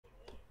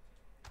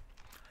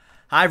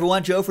Hi,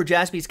 everyone. Joe for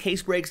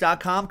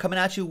JaspysCaseBreaks.com coming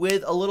at you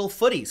with a little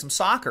footy, some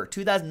soccer.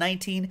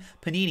 2019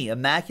 Panini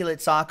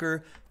Immaculate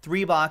Soccer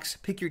 3-box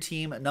Pick Your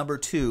Team number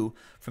 2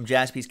 from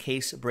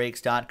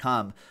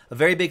JaspysCaseBreaks.com. A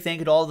very big thank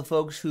you to all the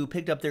folks who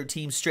picked up their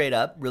teams straight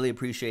up. Really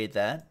appreciate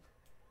that.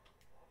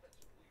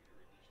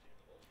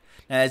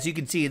 Now, as you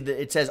can see,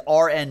 it says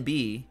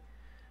RNB.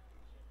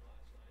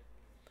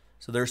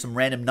 So there's some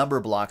random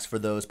number blocks for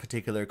those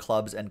particular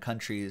clubs and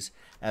countries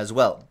as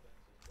well.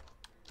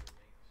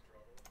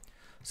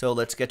 So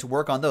let's get to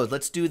work on those.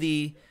 Let's do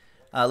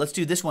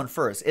this one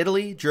first.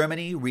 Italy,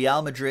 Germany,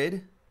 Real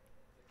Madrid,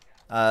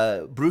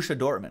 Borussia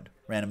Dortmund,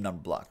 random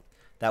number block.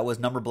 That was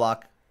number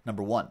block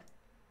number 1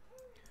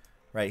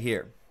 right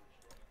here.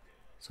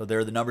 So there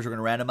are the numbers we're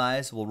going to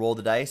randomize. We'll roll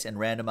the dice and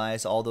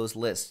randomize all those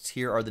lists.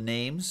 Here are the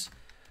names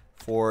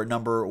for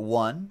number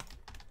 1.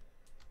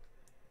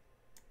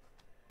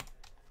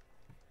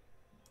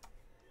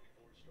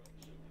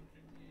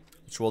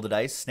 Let's roll the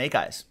dice. Snake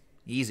eyes.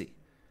 Easy.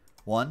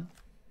 1,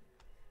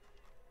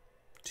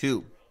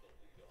 2.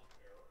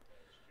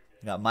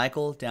 We got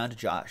Michael down to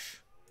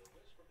Josh.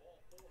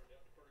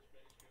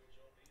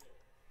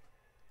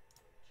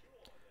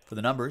 For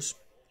the numbers,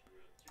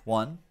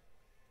 1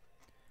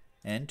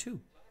 and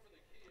 2.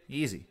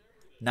 Easy.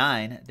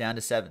 9 down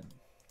to 7.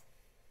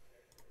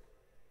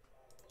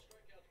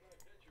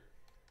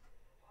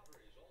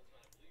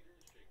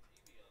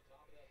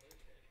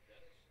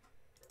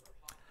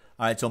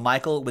 All right, so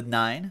Michael with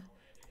 9,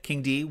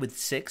 King D with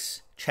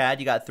 6, Chad,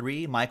 you got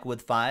 3, Michael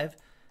with 5,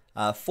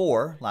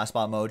 4, last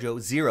spot mojo,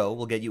 0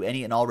 will get you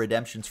any and all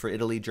redemptions for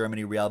Italy,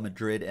 Germany, Real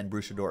Madrid, and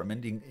Borussia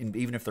Dortmund,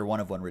 even if they're 1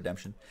 of 1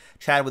 redemption.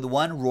 Chad with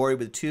 1, Rory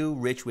with 2,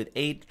 Rich with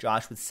 8,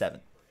 Josh with 7.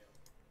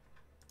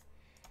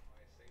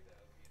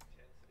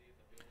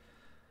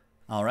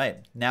 All right,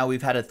 now we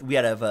had a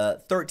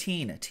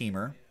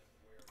 13-teamer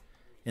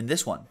in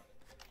this one.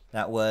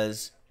 That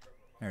was,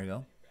 there we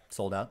go,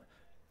 sold out.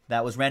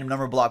 That was random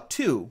number block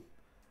 2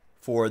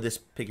 for this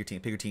Pick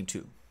Your Team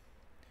 2.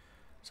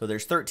 So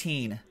there's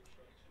 13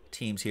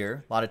 teams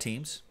here, a lot of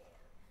teams.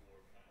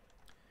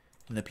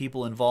 And the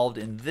people involved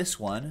in this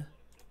one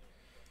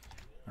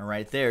are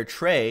right there.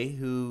 Trey,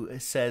 who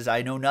says,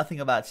 I know nothing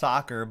about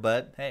soccer,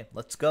 but hey,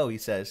 let's go, he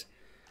says.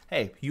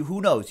 Hey,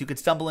 who knows? You could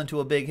stumble into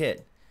a big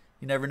hit.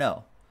 You never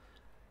know.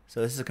 So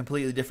this is a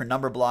completely different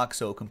number block,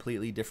 so a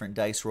completely different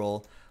dice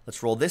roll.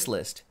 Let's roll this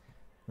list.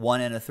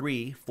 1 and a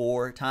 3,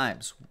 4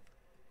 times.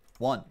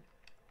 1,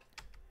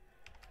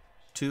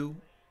 2,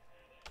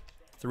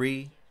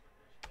 3,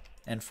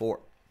 and 4.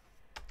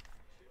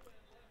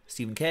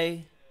 Stephen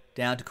K.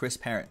 down to Chris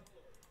Parent.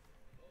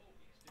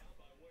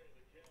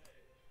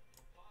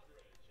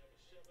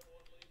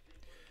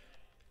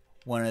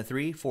 1 and a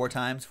 3, 4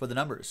 times for the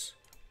numbers.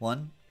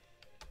 1,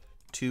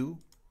 2,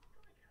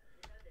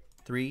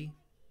 3,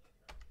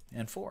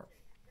 and 4.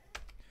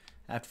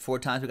 After 4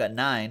 times, we got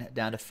 9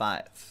 down to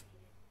 5.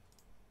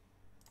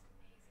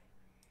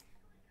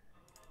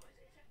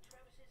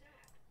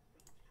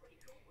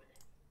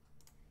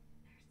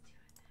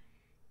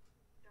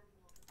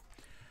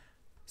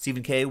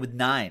 Stephen K. with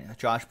 9,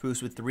 Josh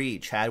Bruce with 3,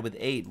 Chad with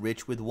 8,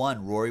 Rich with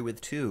 1, Rory with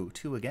 2.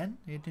 2 again?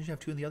 Did you have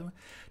 2 in the other one?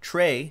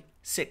 Trey,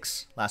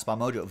 6, last spot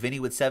mojo. Vinny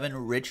with 7,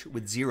 Rich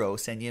with 0,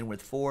 Senyin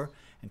with 4,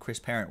 and Chris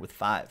Parent with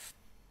 5.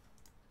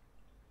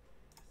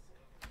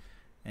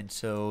 And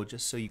so,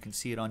 just so you can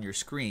see it on your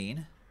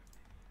screen,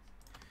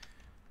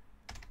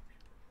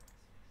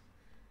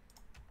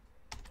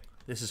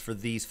 this is for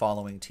these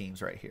following teams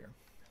right here.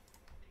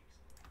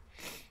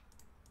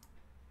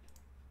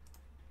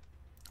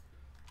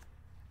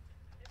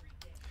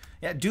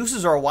 Yeah,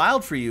 deuces are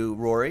wild for you,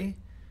 Rory.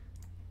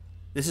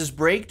 This is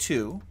break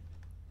 2.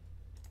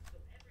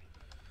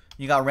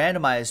 You got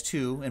randomized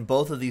 2 in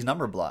both of these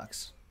number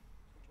blocks.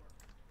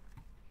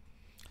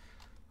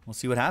 We'll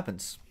see what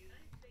happens.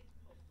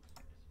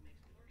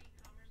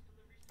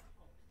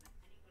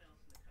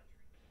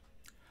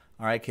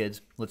 All right,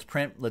 kids. Let's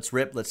print. Let's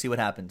rip. Let's see what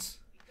happens.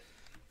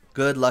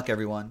 Good luck,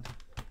 everyone.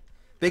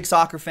 Big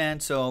soccer fan,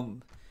 so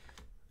I'm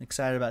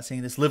excited about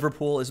seeing this.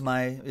 Liverpool is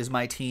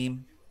my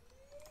team.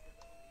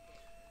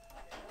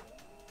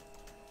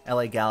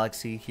 LA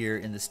Galaxy here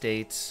in the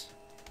States.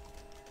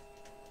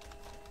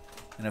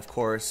 And of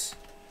course,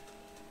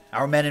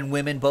 our men and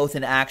women both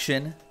in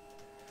action.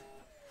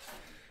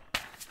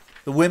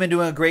 The women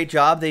doing a great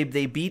job. They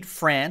beat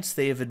France.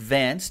 They have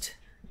advanced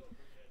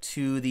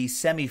to the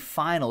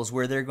semifinals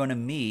where they're going to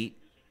meet.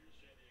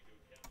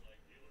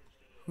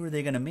 Who are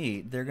they going to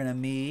meet? They're going to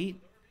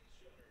meet...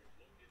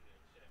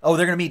 Oh,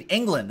 they're going to meet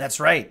England. That's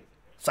right.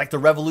 It's like the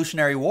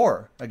Revolutionary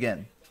War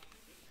again.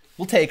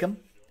 We'll take them.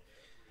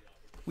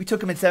 We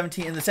took them in the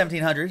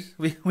 1700s.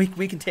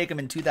 We can take them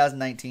in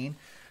 2019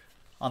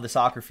 on the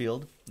soccer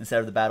field instead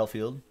of the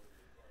battlefield.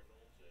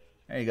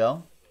 There you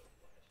go.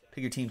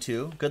 Pick your team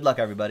 2. Good luck,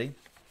 everybody.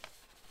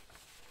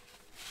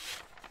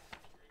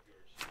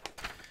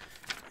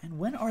 And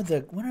when are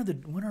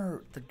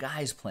the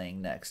guys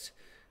playing next?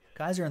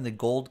 Guys are in the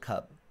Gold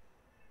Cup.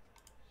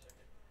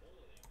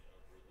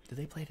 Do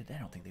they play today? I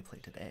don't think they play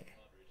today.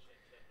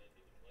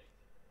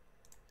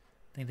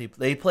 think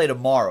they play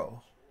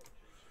tomorrow.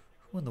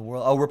 Who in the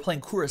world? Oh, we're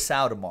playing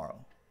Curacao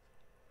tomorrow,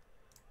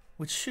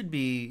 which should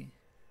be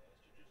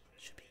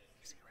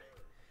easy, right?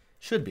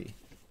 Should be.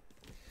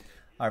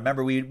 I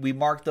remember we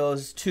marked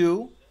those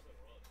two,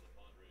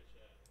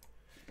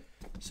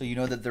 so you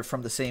know that they're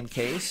from the same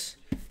case.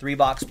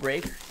 3-box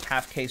break,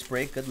 half case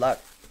break. Good luck.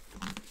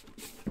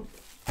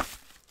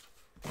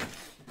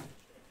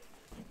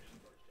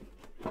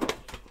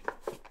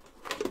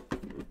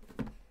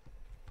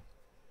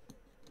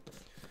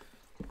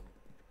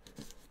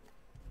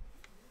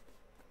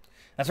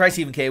 That's right,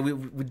 Stephen K.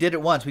 We did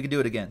it once. We can do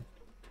it again.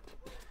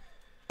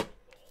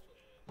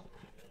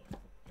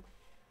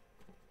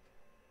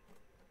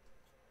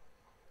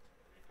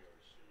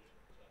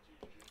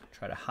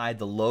 Try to hide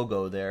the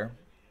logo there,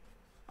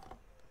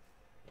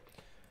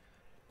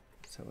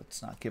 so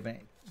it's not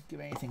giving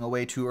anything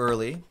away too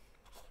early.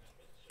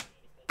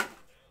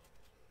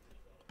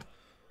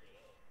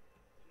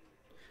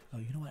 Oh,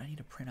 you know what? I need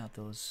to print out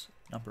those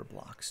number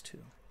blocks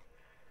too.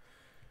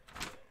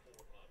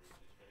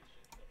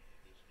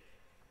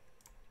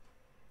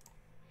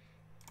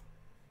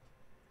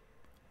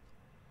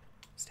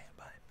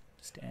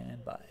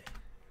 Stand by.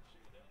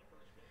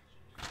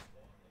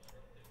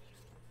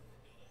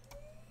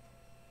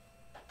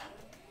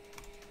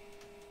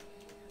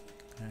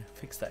 I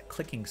fix that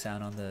clicking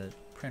sound on the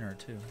printer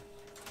too.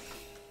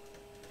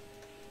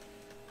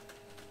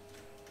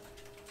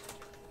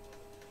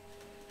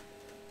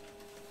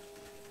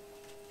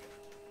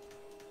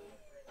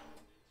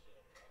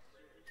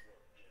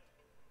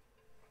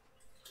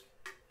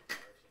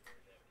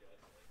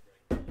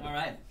 All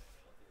right.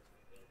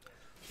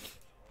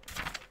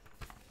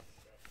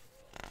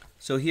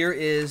 So here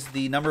is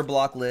the number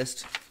block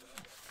list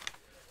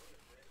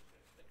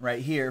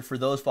right here for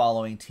those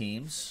following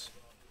teams.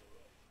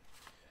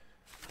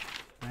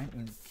 All right,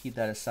 and keep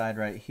that aside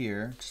right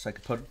here, just so I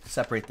could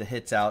separate the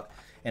hits out.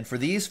 And for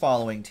these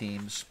following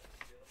teams,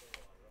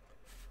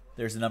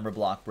 there's the number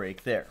block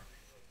break there.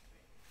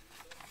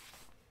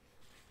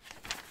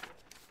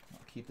 I'll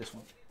keep this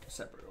one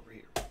separate over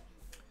here.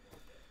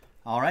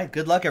 All right,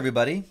 good luck,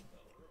 everybody.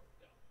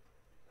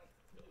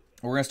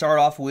 We're going to start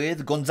off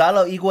with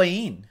Gonzalo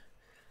Higuain.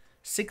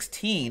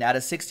 16 out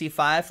of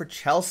 65 for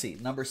Chelsea.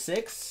 Number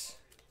 6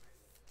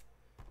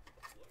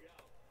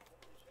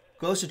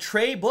 goes to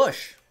Trey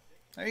Bush.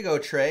 There you go,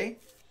 Trey.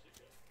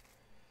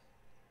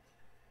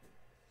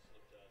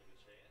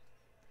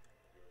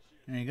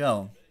 There you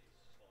go.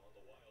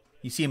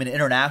 You see him in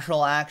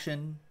international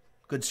action.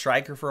 Good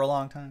striker for a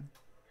long time.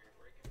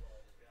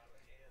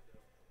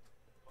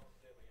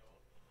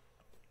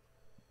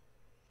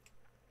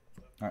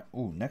 All right.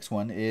 Ooh, next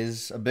one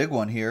is a big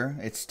one here.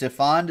 It's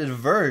Stefan de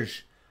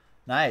Verge.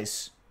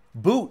 Nice.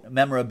 Boot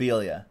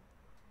memorabilia.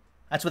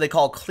 That's what they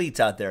call cleats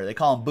out there. They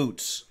call them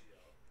boots.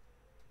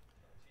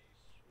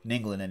 In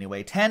England,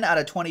 anyway. 10 out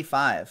of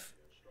 25.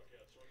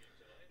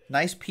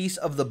 Nice piece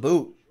of the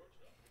boot.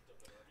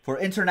 For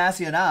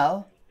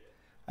Internacional,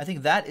 I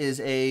think that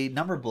is a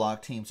number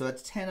block team. So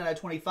that's 10 out of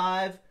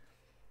 25.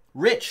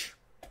 Rich.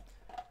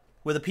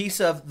 With a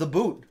piece of the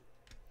boot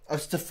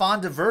of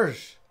Stefan de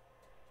Verge.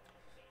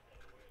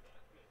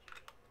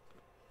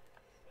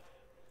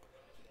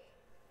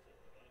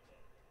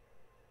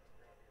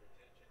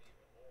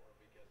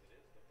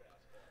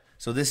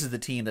 So this is the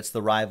team that's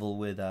the rival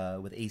with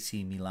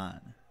AC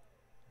Milan.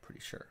 Pretty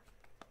sure.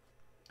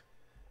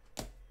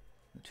 The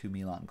two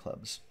Milan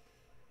clubs.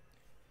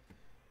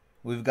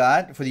 We've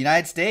got, for the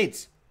United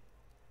States,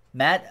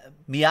 Matt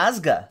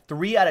Miazga,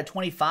 3 out of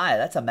 25.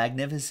 That's a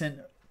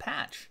magnificent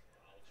patch.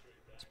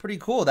 It's pretty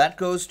cool. That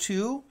goes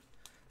to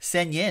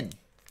Sen Yin,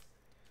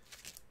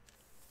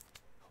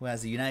 who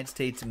has the United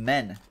States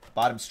men.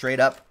 Bottom straight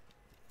up.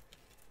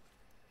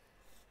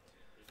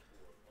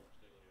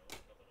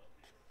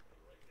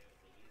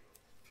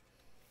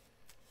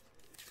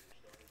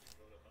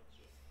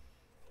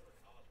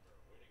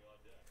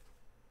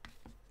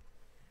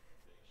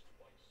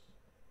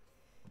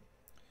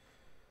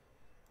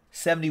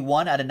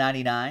 $71 out of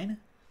 99.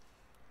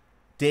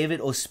 David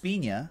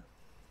Ospina.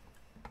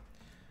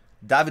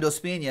 David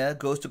Ospina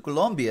goes to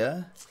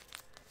Colombia.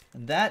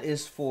 And that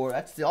is for,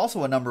 that's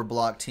also a number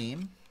block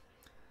team.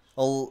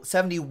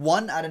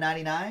 71 out of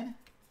 99.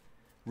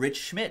 Rich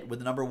Schmidt with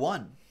the number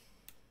 1.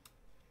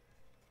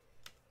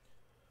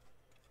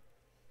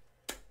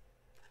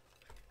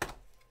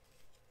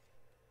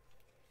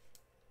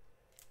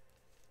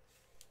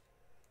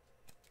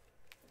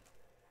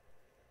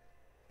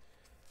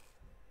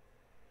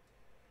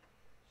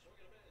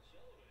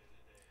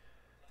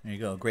 There you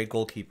go. Great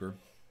goalkeeper.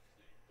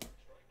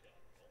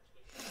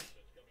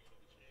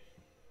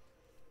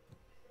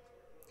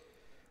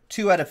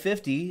 Two out of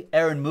 50.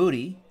 Aaron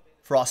Moody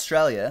for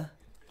Australia.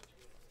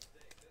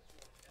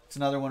 It's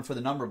another one for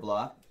the number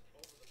block.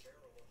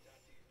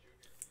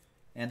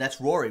 And that's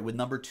Rory with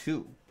number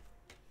 2.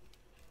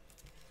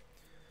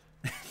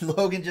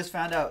 Logan just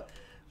found out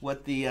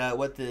what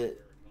the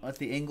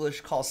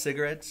English call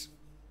cigarettes.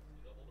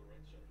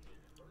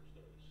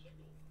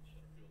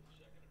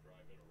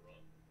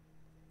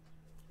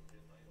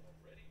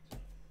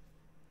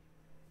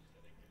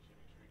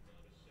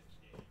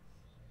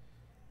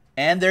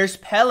 And there's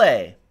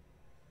Pele.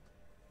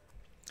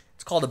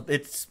 It's called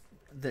it's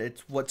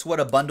what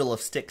a bundle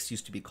of sticks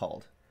used to be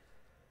called.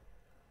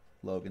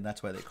 Logan,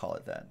 that's why they call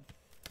it that.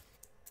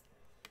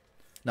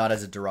 Not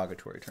as a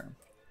derogatory term.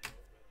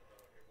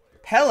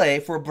 Pele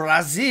for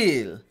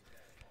Brazil.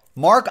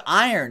 Mark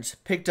Irons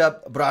picked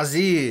up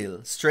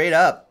Brazil straight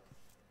up.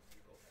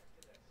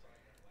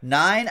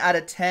 9 out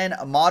of 10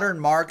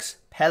 modern marks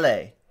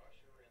Pele.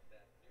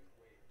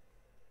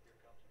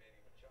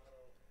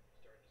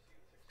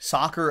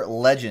 Soccer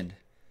legend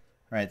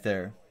right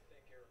there.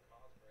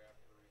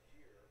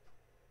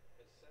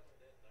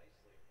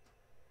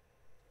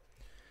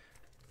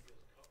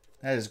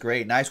 That is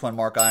great. Nice one,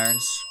 Mark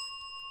Irons.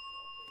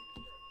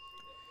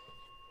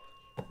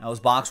 That was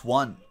box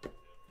 1.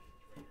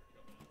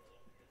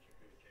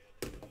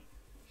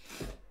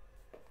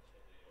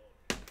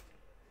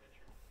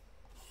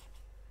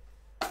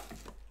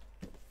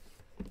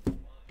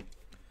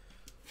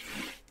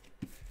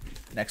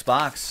 Next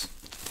box.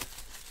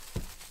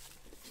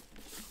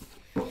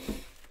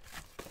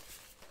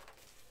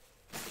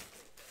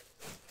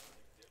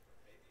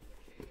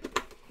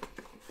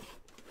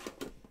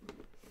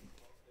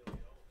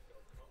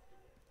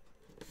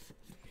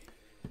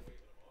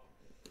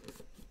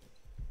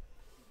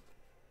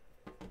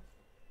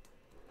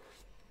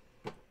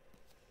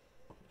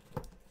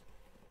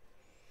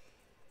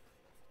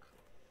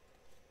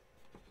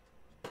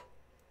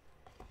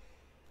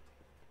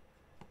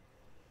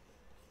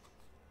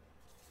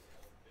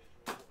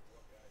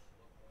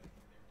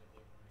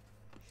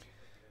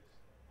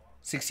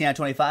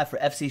 $16.25 for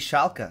FC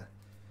Schalke.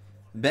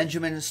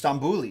 Benjamin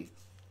Stambouli.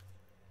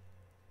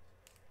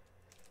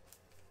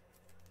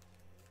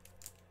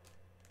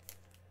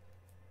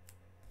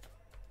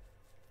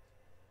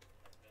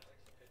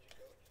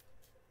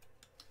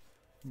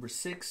 Number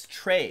 6,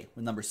 Trey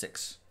with number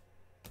 6.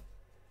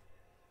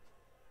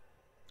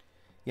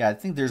 Yeah, I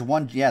think there's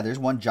one. Yeah, there's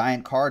one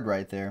giant card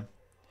right there.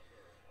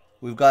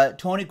 We've got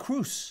Toni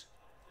Kroos,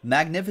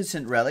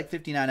 magnificent relic,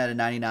 59 out of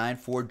 99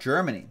 for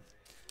Germany,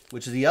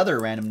 which is the other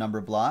random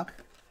number block.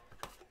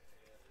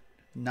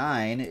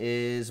 9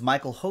 is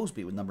Michael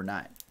Hoseby with number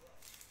 9.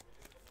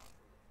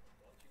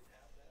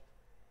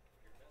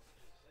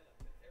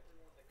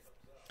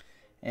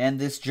 And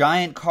this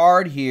giant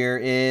card here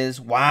is,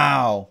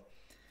 wow,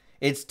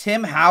 it's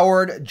Tim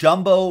Howard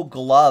Jumbo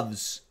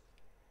Gloves.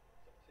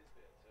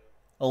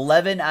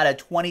 11 out of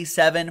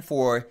 27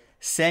 for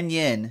Sen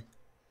Yin,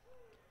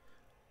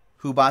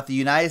 who bought the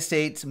United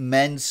States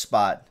men's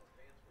spot.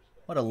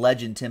 What a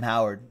legend, Tim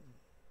Howard.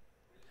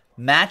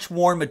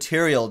 Match-worn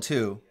material,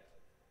 too.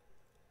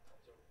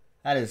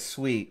 That is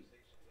sweet.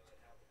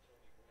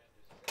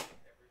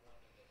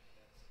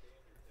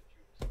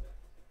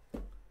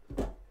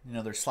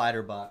 Another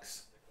slider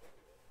box.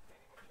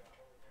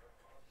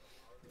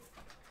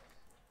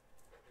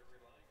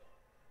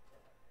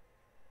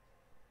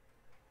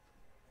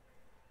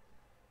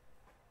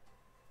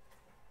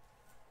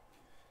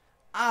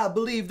 I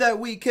believe that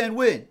we can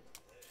win.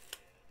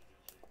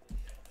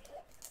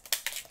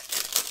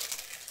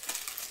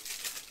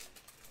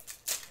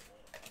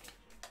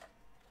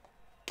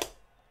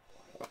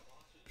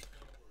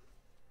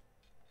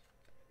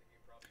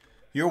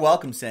 You're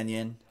welcome,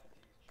 Senyin.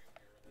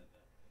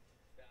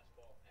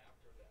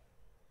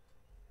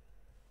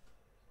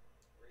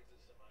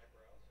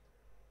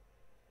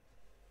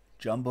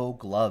 Jumbo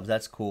gloves,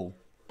 that's cool.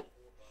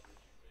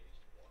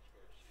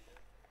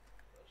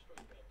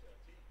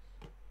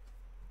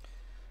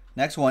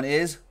 Next one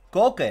is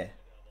Koke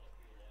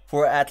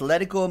for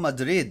Atletico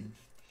Madrid.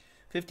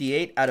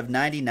 58 out of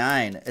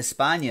 99.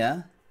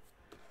 España.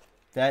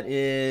 That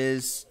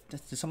is...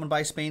 Did someone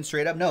buy Spain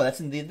straight up? No,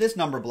 that's in this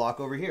number block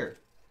over here.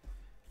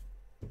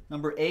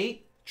 Number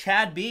 8,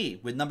 Chad B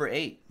with number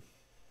 8.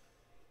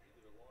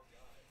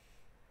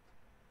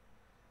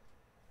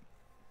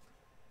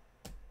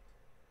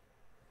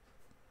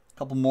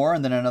 Couple more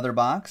and then another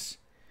box.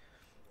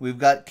 We've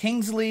got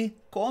Kingsley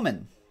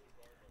Coleman.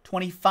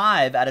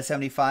 25 out of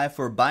 75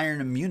 for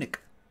Bayern Munich.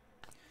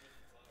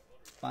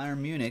 Bayern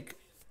Munich.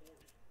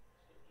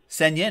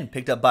 Sen Yin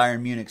picked up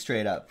Bayern Munich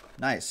straight up.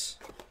 Nice.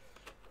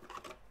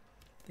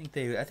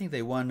 I think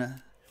they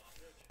won.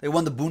 They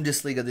won the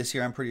Bundesliga this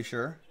year, I'm pretty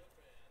sure.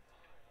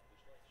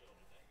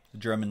 The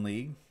German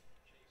league.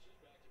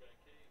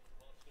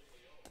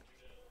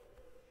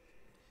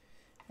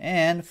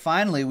 And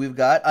finally, we've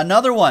got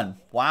another one.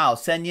 Wow,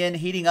 Sen Yin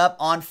heating up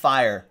on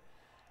fire.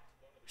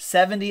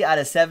 70 out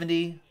of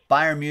 70.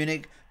 Bayern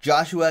Munich,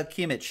 Joshua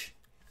Kimmich.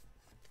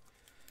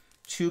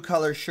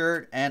 2-color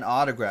shirt and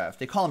autograph.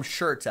 They call them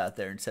shirts out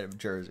there instead of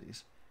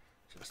jerseys.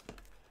 Just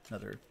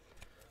another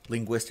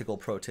linguistical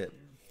pro tip.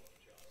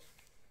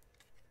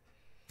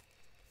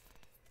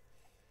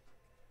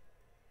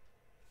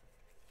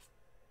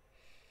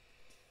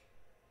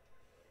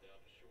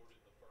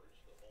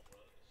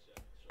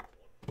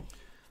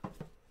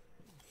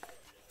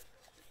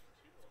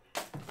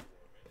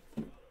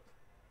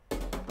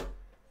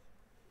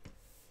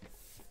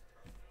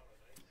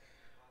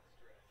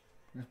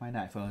 Where's my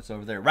knife? Oh, it's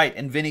over there. Right,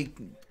 and Vinny,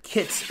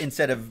 kits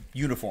instead of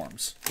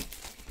uniforms.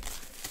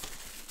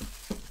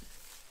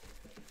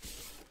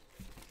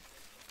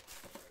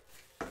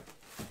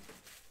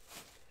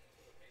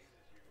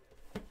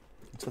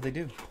 what they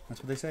do.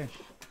 That's what they say.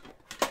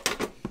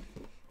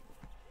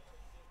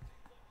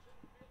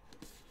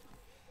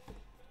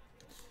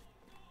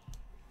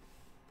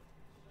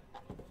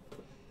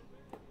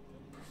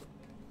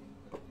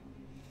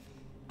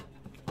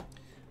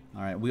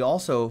 All right. We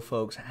also,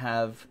 folks,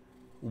 have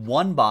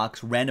one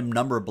box random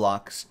number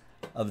blocks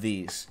of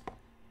these.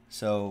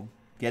 So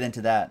get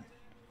into that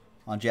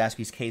on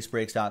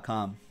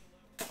jaspyscasebreaks.com.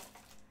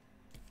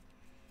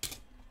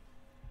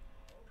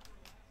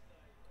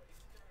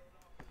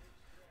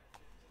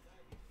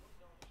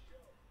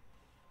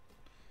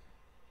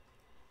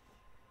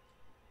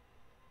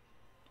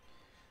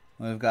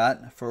 We've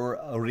got for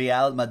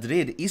Real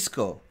Madrid,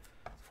 Isco,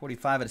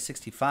 45 out of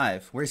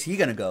 65. Where's he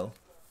going to go?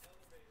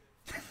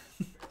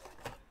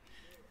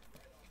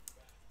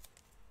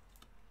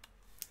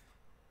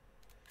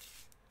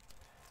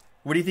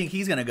 Where do you think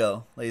he's going to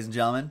go, ladies and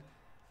gentlemen?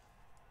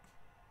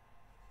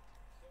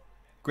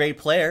 Great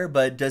player,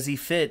 but does he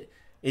fit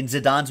in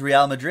Zidane's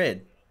Real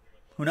Madrid?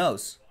 Who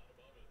knows?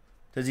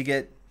 Does he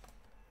get...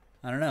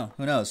 I don't know.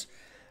 Who knows?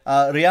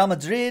 Real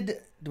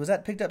Madrid, was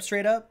that picked up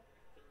straight up?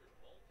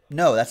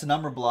 No, that's a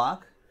number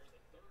block.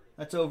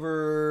 That's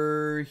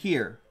over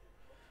here.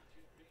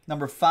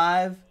 Number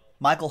 5,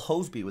 Michael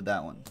Hoseby with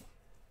that one.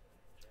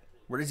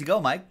 Where does he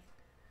go, Mike?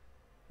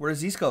 Where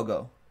does Isco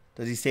go?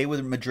 Does he stay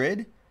with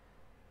Madrid?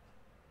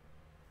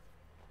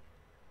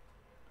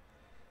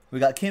 We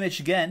got Kimmich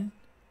again,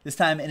 this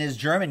time in his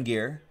German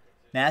gear,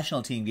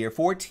 national team gear,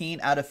 14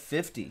 out of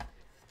 50.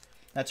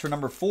 That's for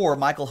number 4,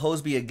 Michael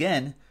Hoseby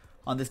again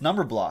on this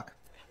number block.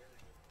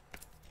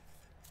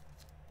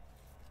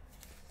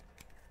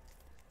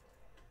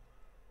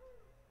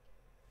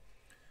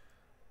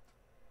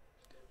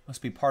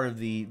 Must be part of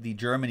the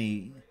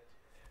Germany.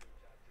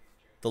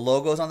 The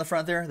logos on the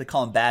front there, they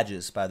call them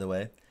badges, by the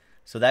way.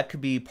 So that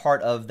could be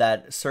part of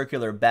that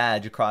circular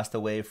badge across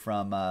the way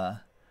from the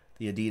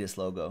Adidas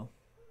logo.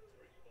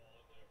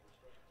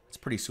 It's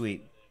pretty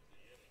sweet.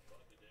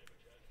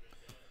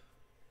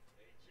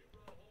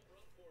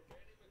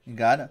 You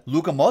got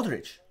Luka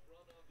Modric.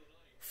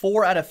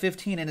 4 out of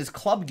 15 in his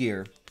club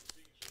gear.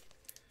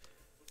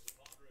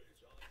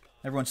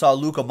 Everyone saw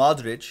Luka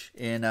Modric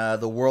in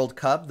the World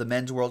Cup, the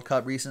Men's World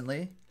Cup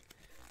recently.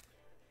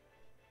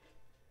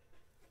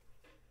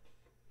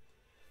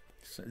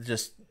 So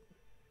just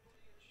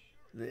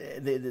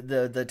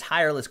the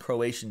tireless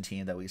Croatian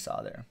team that we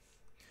saw there.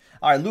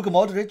 All right, Luka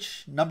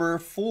Modric, number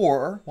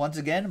 4, once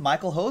again,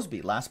 Michael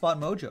Hoseby, Last Spot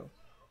Mojo.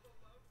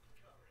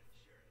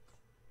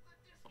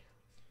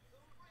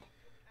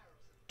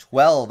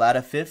 12 out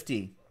of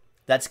 50.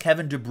 That's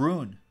Kevin De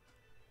Bruyne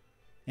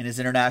in his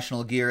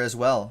international gear as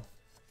well.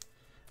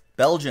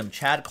 Belgium,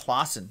 Chad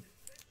Claassen.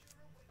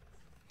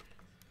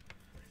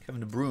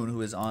 Kevin De Bruyne, who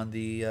is on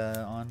the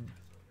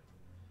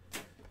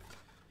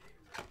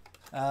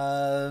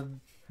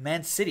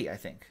Man City, I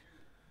think.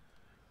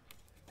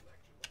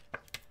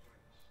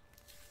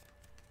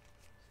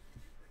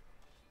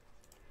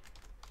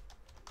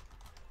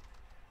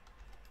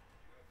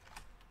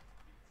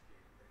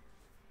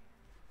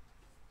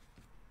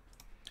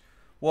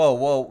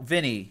 Whoa,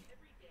 Vinny.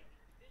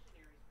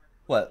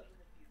 What?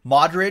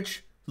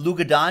 Modric?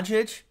 Luka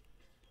Doncic?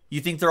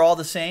 You think they're all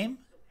the same?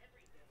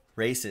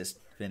 Racist,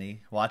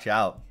 Vinny. Watch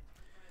out.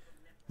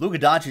 Luka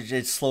Doncic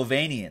is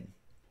Slovenian.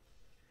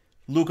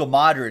 Luka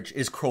Modric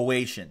is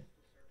Croatian.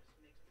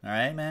 All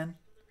right, man?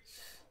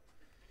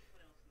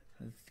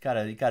 You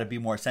gotta be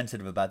more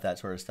sensitive about that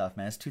sort of stuff,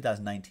 man. It's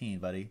 2019,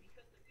 buddy.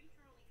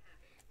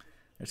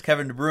 There's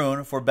Kevin De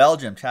Bruyne for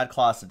Belgium, Chad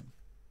Claassen.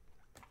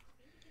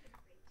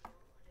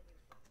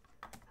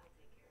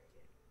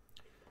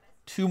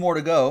 Two more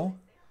to go.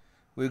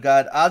 We've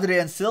got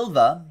Adrien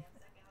Silva,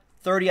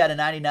 30 out of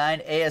 99,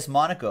 AS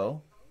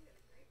Monaco.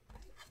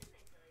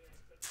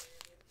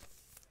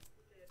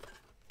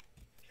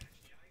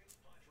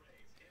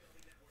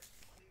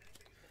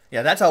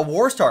 Yeah, that's a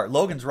war start.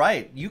 Logan's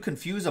right. You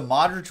confuse a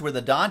Modric with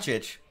a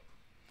Doncic,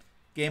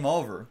 game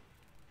over.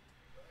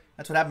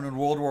 That's what happened in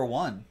World War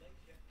I.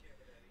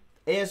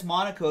 AS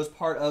Monaco is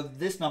part of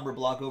this number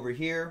block over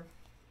here.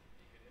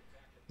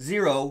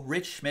 0,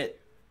 Rich Schmidt.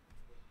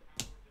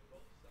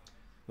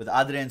 With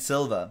Adrien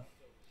Silva.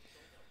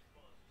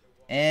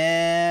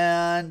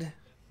 And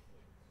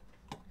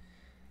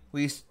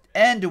we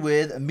end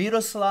with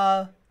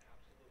Miroslav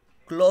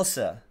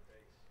Klose,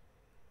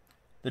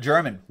 the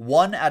German.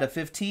 1 out of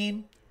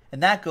 15.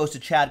 And that goes to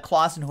Chad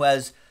Claassen, who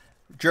has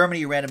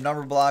Germany random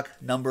number block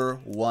number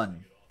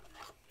 1.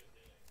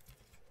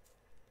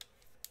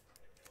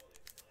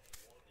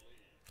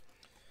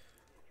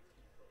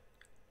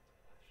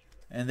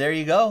 And there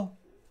you go.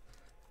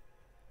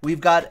 We've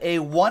got a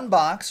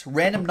 1-box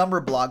random number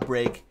block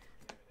break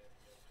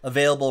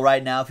available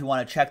right now if you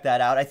want to check that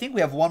out. I think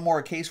we have one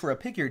more case for a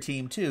pick your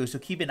team too, so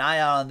keep an eye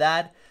out on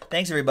that.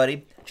 Thanks,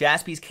 everybody.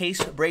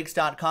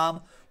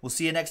 JaspysCaseBreaks.com. We'll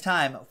see you next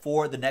time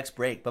for the next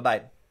break.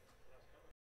 Bye-bye.